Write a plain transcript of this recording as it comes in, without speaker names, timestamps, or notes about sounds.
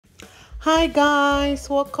Hi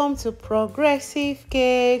guys, welcome to Progressive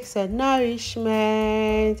Cakes and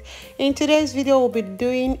Nourishment. In today's video we'll be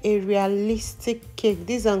doing a realistic cake.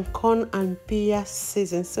 This is on corn and pear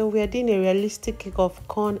season, so we are doing a realistic cake of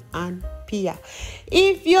corn and pear.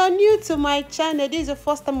 If you're new to my channel, this is the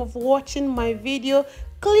first time of watching my video,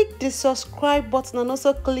 click the subscribe button and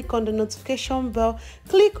also click on the notification bell.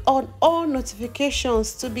 Click on all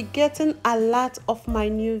notifications to be getting alert of my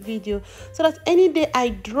new video, so that any day I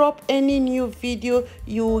drop any new video,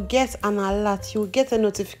 you will get an alert, you will get a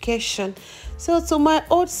notification. So to my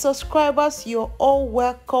old subscribers, you're all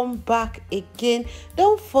welcome back again.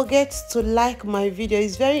 Don't forget to like my video.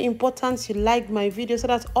 It's very important you like my video so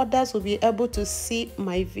that others will be able to see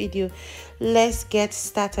my video. Let's get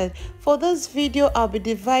started. For this video, I'll be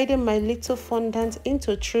dividing my little fondant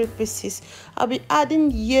into 3 pieces. I'll be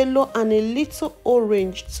adding yellow and a little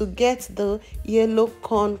orange to get the yellow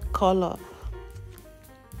corn color.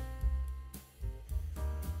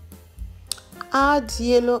 Add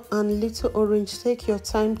yellow and little orange. Take your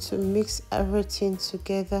time to mix everything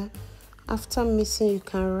together. After mixing, you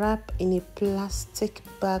can wrap in a plastic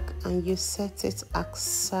bag and you set it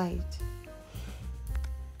aside.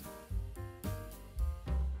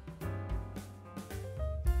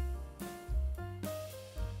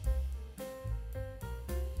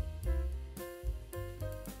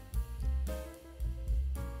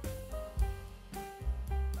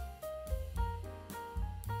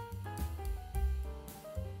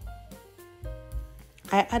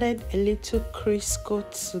 I added a little Crisco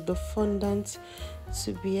to the fondant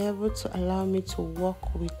to be able to allow me to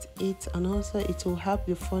work with it, and also it will help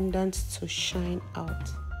the fondant to shine out.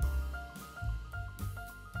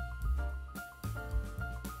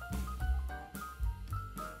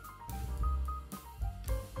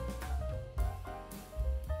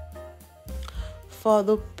 For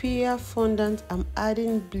the pear fondant, I'm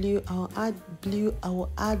adding blue. I'll add blue, I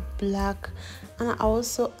will add black, and I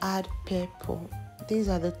also add purple. These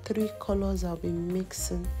are the 3 colors I'll be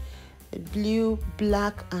mixing: blue,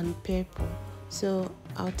 black and purple. So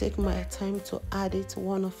I'll take my time to add it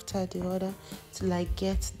one after the other till I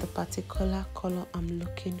get the particular color I'm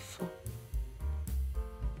looking for.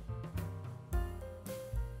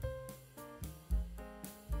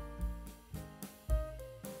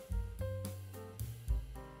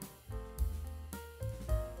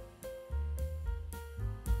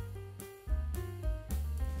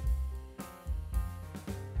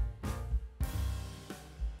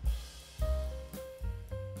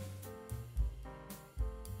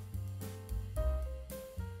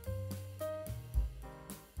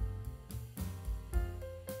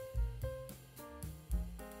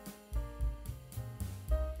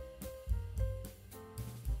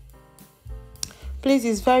 Please,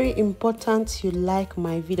 it's very important you like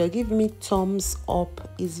my video. Give me thumbs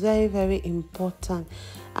up. It's very important.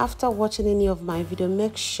 After watching any of my video,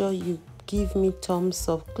 make sure you give me thumbs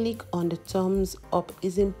up. Click on the thumbs up.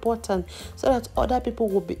 It's important so that other people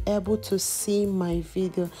will be able to see my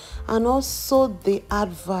video. And also the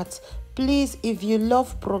advert. Please, if you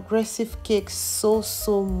love progressive cakes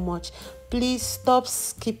so much, please stop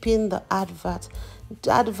skipping the advert.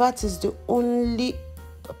 The advert is the only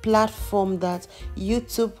platform that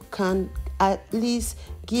YouTube can at least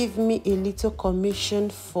give me a little commission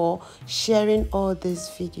for sharing all these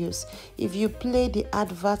videos. If you play the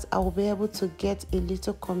advert, I will be able to get a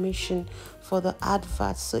little commission for the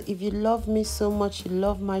advert. So if you love me so much, you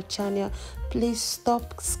love my channel, please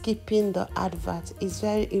stop skipping the advert. It's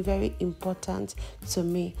very important to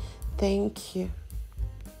me. Thank you.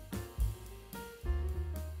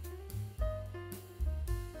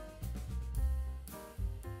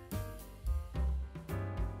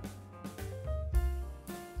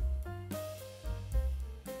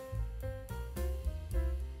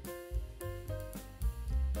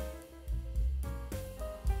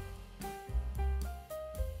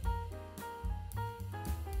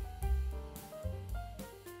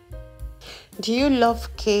 Do you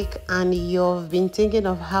love cake and you've been thinking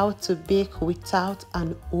of how to bake without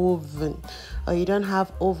an oven, or you don't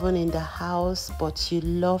have oven in the house but you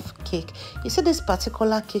love cake? You see this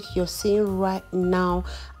particular cake you're seeing right now,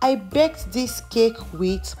 I baked this cake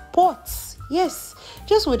with pots. Yes,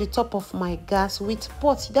 just with the top of my gas with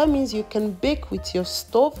pot. That means you can bake with your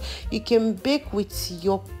stove, you can bake with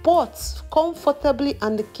your pot comfortably,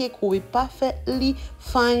 and the cake will be perfectly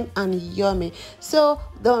fine and yummy. So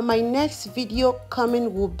my next video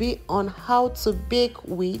coming will be on how to bake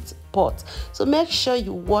with pot. So make sure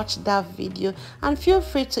you watch that video, and feel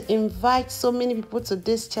free to invite so many people to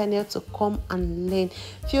this channel to come and learn.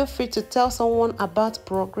 Feel free to tell someone about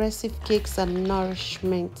progressive cakes and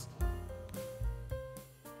nourishment.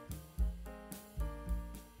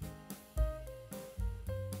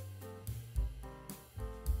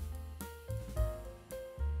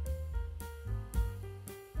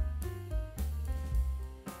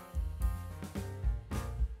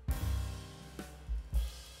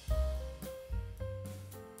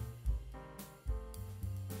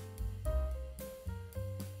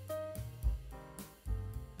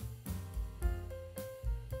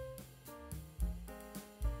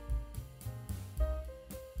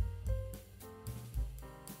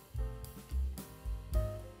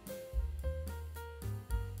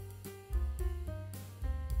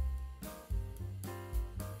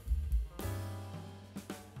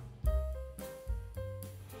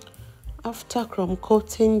 After crumb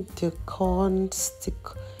coating the corn stick,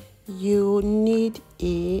 you need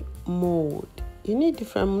a mold. You need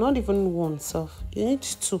different, not even one self, you need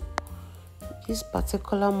two. This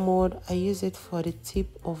particular mold, I use it for the tip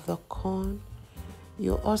of the corn.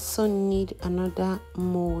 You also need another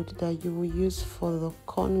mold that you will use for the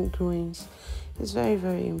corn grains. It's very,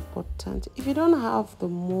 very important. If you don't have the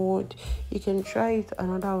mold, you can try it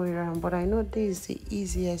another way around, but I know this is the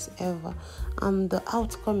easiest ever, and the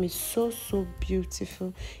outcome is so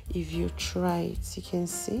beautiful if you try it. You can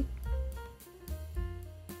see.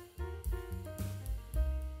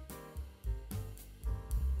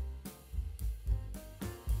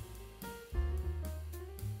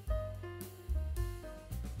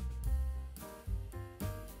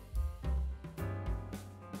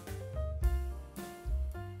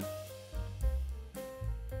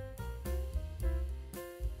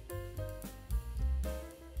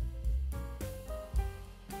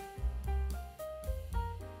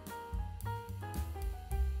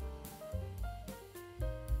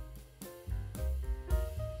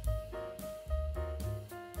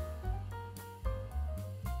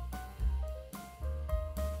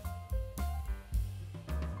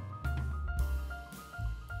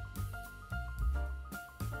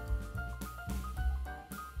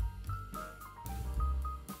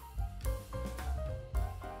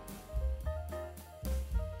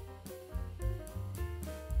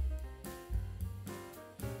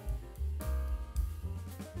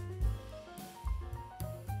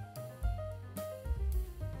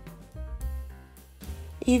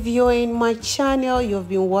 If you're in my channel, you've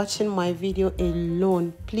been watching my video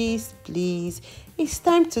alone, please, it's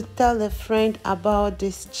time to tell a friend about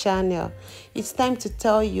this channel. It's time to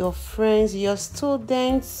tell your friends, your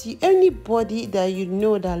students, anybody that you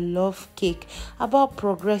know that love cake, about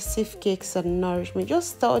progressive cakes and nourishment.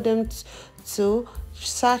 Just tell them to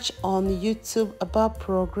search on YouTube about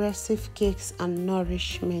progressive cakes and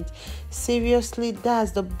nourishment. Seriously,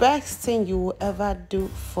 that's the best thing you will ever do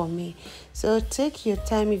for me. So take your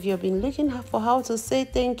time. If you've been looking for how to say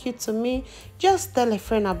thank you to me, just tell a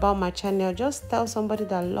friend about my channel. Just tell somebody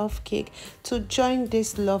that loves cake to join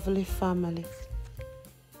this lovely family.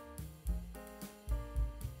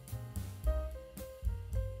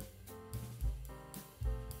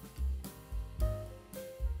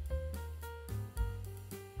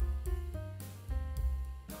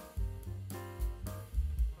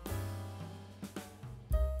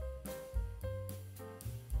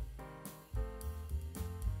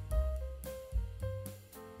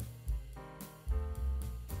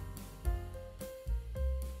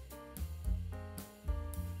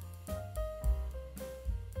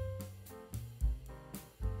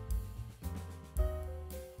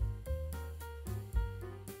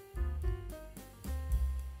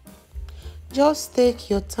 Just take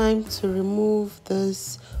your time to remove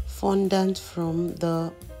this fondant from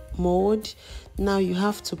the mold. Now you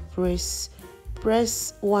have to press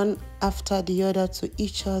one after the other to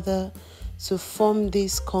each other to form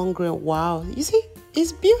this congruent. Wow, you see,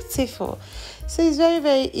 it's beautiful. So it's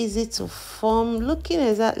very easy to form, looking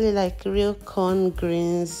exactly like real corn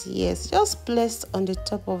grains. Yes, just placed on the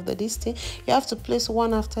top of this thing. You have to place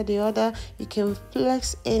one after the other. You can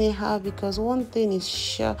flex anyhow, because one thing is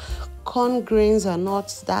sure, corn grains are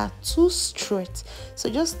not that too straight. So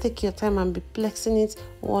just take your time and be flexing it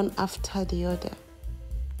one after the other.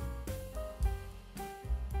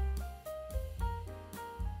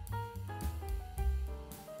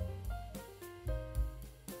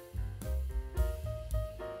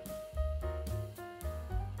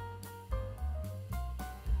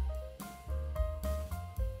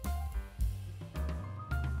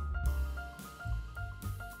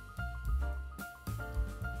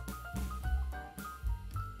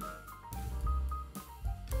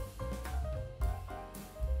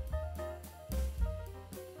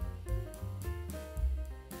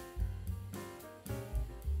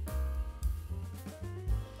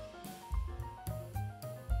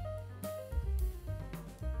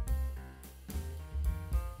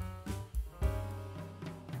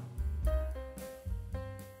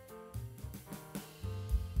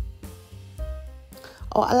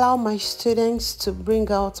 Or allow my students to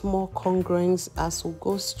bring out more congruence as we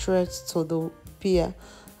go straight to the pier.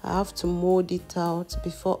 I have to mold it out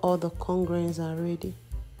before all the congruence are ready.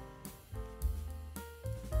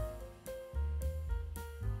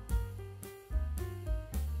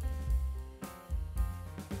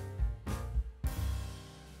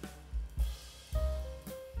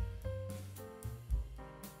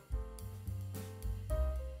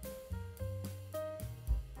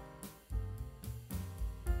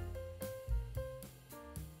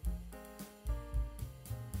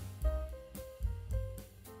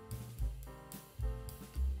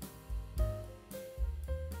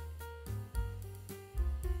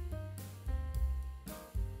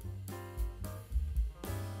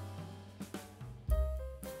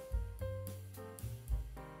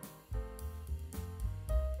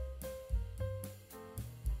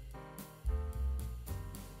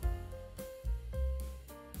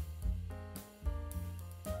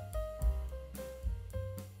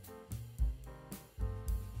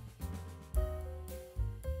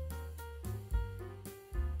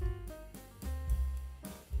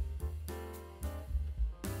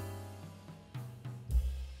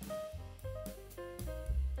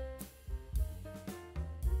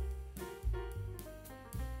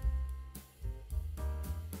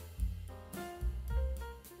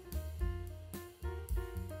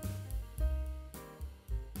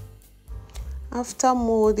 After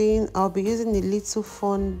molding, I'll be using a little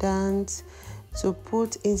fondant to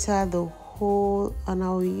put inside the hole, and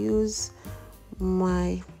I'll use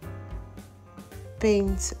my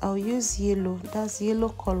paint. I'll use yellow, that's yellow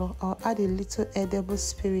color. I'll add a little edible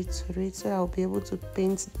spirit to it so I'll be able to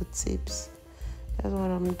paint the tips. That's what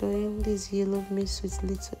I'm doing. This yellow mixed with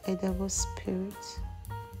little edible spirit.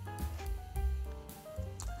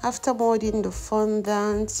 After molding the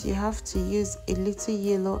fondant, you have to use a little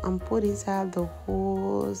yellow and put inside the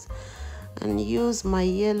holes, and use my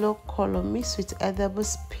yellow color mixed with edible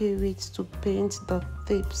spirit to paint the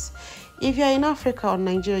tips. If you're in Africa or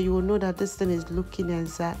Nigeria, you will know that this thing is looking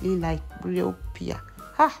exactly like real pear.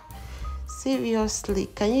 Ha! Seriously,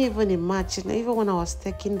 can you even imagine? Even when I was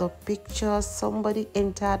taking the pictures, somebody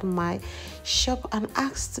entered my shop and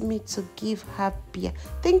asked me to give her pear,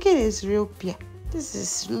 thinking it's real pear. This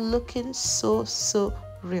is looking so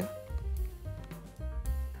real.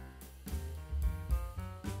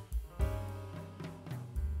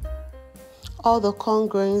 All the corn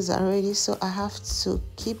grains are ready, so I have to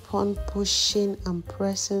keep on pushing and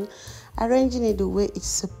pressing, arranging it the way it's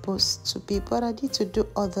supposed to be. But I need to do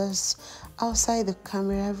others outside the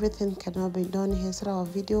camera. Everything cannot be done here, so our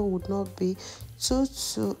video would not be too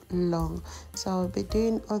long. So I'll be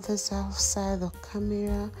doing others outside the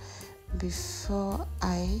camera before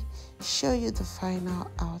I show you the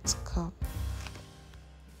final outcome.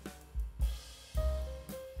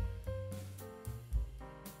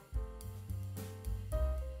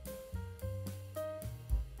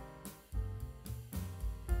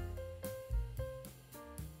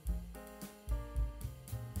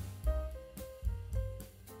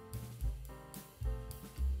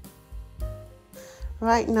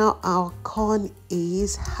 Right now our corn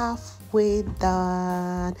is halfway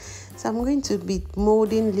done, so I'm going to be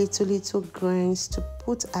molding little grains to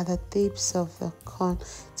put at the tips of the corn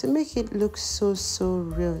to make it look so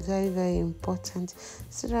real. Very important,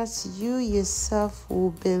 so that you yourself will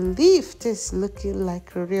believe this looking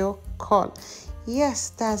like real corn. Yes,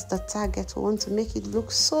 that's the target. We want to make it look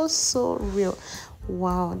so real.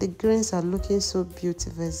 Wow, the grains are looking so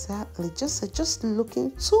beautiful. Exactly, just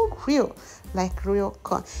looking too real, like real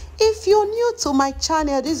corn. If you're new to my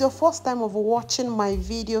channel, this is your first time of watching my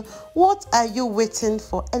video, what are you waiting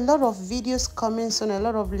for? A lot of videos coming soon, a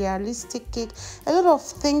lot of realistic cake, a lot of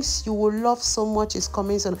things you will love so much is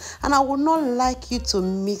coming soon, and I would not like you to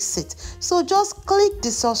miss it. So just click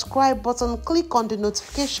the subscribe button, click on the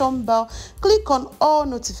notification bell, click on all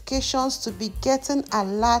notifications to be getting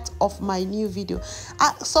alert of my new video.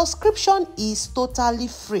 Subscription is totally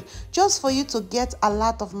free, just for you to get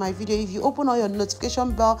alert of my video. If you open all your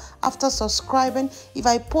notification bell after subscribing, if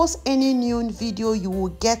I post any new video, you will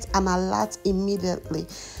get an alert immediately.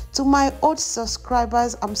 To my old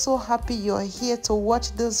subscribers, I'm so happy you're here to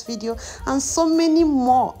watch this video, and so many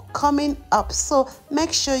more coming up. So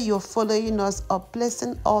make sure you're following us or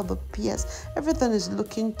placing all the peers. Everything is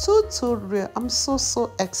looking too real. I'm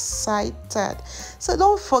so excited. So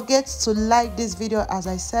don't forget to like this video. As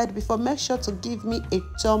I said before, make sure to give me a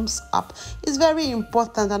thumbs up. It's very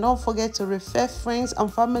important, and don't forget to refer friends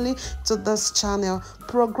and family to this channel.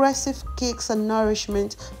 Progressive Cakes and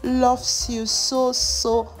Nourishment loves you so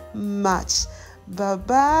much. Bye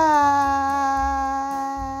bye.